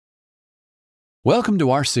Welcome to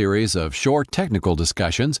our series of short technical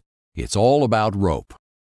discussions. It's all about rope.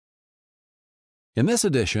 In this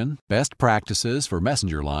edition, Best Practices for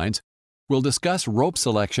Messenger Lines, we'll discuss rope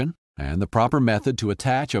selection and the proper method to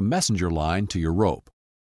attach a messenger line to your rope.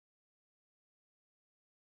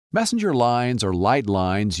 Messenger lines are light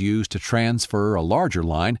lines used to transfer a larger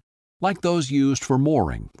line, like those used for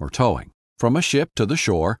mooring or towing, from a ship to the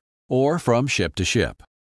shore or from ship to ship.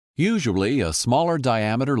 Usually, a smaller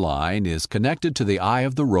diameter line is connected to the eye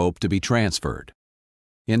of the rope to be transferred.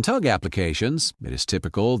 In tug applications, it is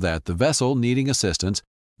typical that the vessel needing assistance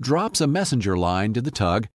drops a messenger line to the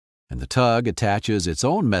tug, and the tug attaches its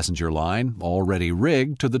own messenger line already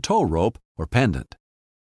rigged to the tow rope or pendant.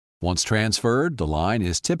 Once transferred, the line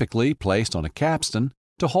is typically placed on a capstan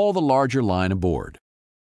to haul the larger line aboard.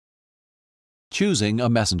 Choosing a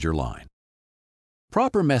messenger line.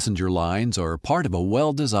 Proper messenger lines are part of a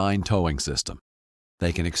well-designed towing system.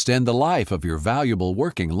 They can extend the life of your valuable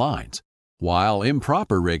working lines, while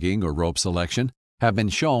improper rigging or rope selection have been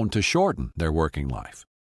shown to shorten their working life.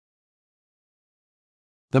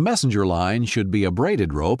 The messenger line should be a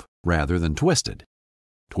braided rope rather than twisted.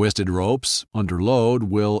 Twisted ropes, under load,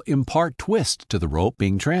 will impart twist to the rope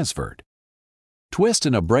being transferred. Twist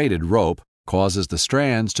in a braided rope causes the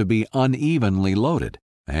strands to be unevenly loaded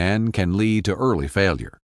and can lead to early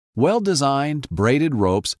failure. Well-designed braided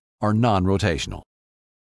ropes are non-rotational.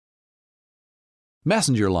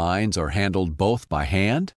 Messenger lines are handled both by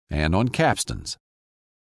hand and on capstans.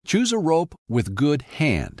 Choose a rope with good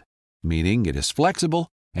hand, meaning it is flexible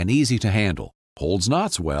and easy to handle, holds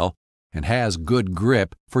knots well, and has good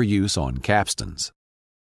grip for use on capstans.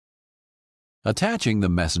 Attaching the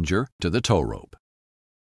messenger to the tow rope.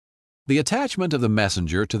 The attachment of the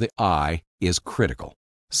messenger to the eye is critical.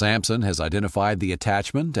 Samson has identified the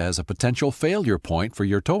attachment as a potential failure point for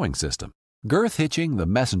your towing system. Girth hitching the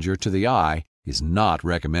messenger to the eye is not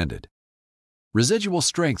recommended. Residual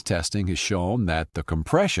strength testing has shown that the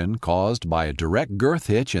compression caused by a direct girth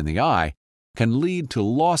hitch in the eye can lead to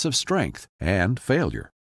loss of strength and failure.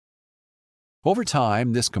 Over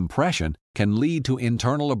time, this compression can lead to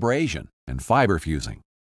internal abrasion and fiber fusing.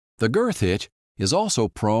 The girth hitch is also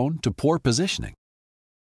prone to poor positioning.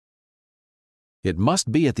 It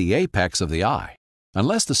must be at the apex of the eye.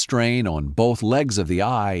 Unless the strain on both legs of the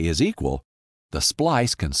eye is equal, the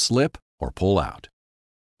splice can slip or pull out.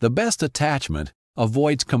 The best attachment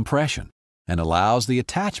avoids compression and allows the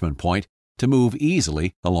attachment point to move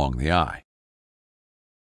easily along the eye.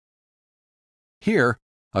 Here,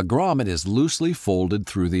 a grommet is loosely folded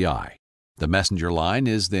through the eye. The messenger line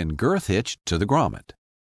is then girth hitched to the grommet.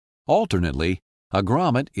 Alternately, a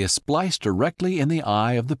grommet is spliced directly in the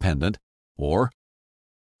eye of the pendant, or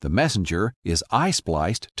the messenger is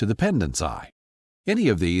eye-spliced to the pendant's eye. Any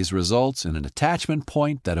of these results in an attachment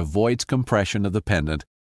point that avoids compression of the pendant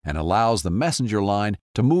and allows the messenger line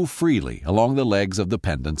to move freely along the legs of the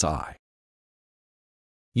pendant's eye.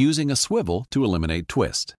 Using a swivel to eliminate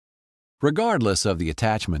twist. Regardless of the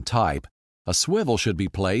attachment type, a swivel should be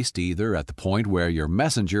placed either at the point where your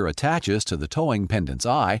messenger attaches to the towing pendant's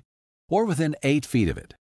eye or within 8 feet of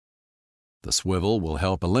it. The swivel will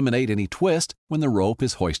help eliminate any twist when the rope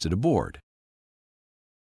is hoisted aboard.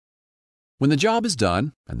 When the job is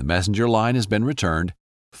done and the messenger line has been returned,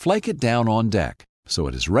 flake it down on deck so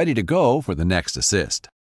it is ready to go for the next assist.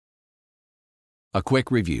 A quick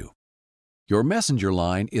review. Your messenger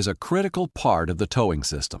line is a critical part of the towing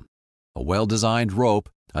system. A well-designed rope,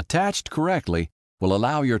 attached correctly, will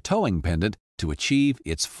allow your towing pendant to achieve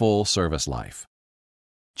its full service life.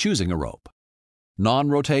 Choosing a rope.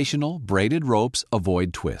 Non-rotational braided ropes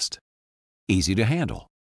avoid twist. Easy to handle.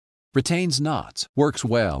 Retains knots, works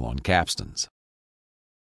well on capstans.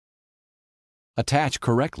 Attach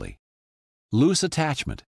correctly. Loose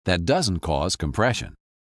attachment that doesn't cause compression.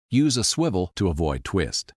 Use a swivel to avoid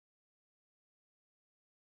twist.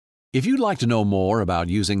 If you'd like to know more about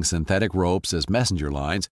using synthetic ropes as messenger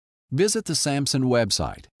lines, visit the Samson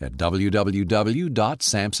website at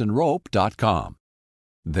www.samsonrope.com.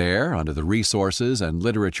 There, under the Resources and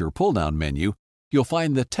Literature pull-down menu, you'll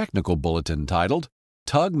find the technical bulletin titled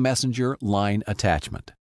Tug Messenger Line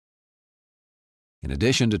Attachment. In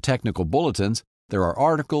addition to technical bulletins, there are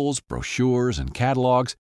articles, brochures, and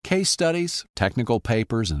catalogs, case studies, technical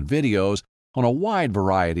papers, and videos on a wide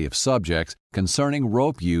variety of subjects concerning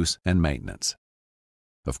rope use and maintenance.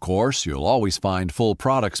 Of course, you'll always find full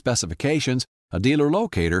product specifications, a dealer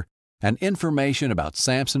locator, and information about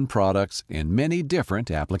Samson products in many different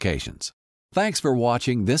applications. Thanks for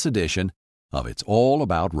watching this edition of It's All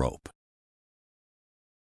About Rope.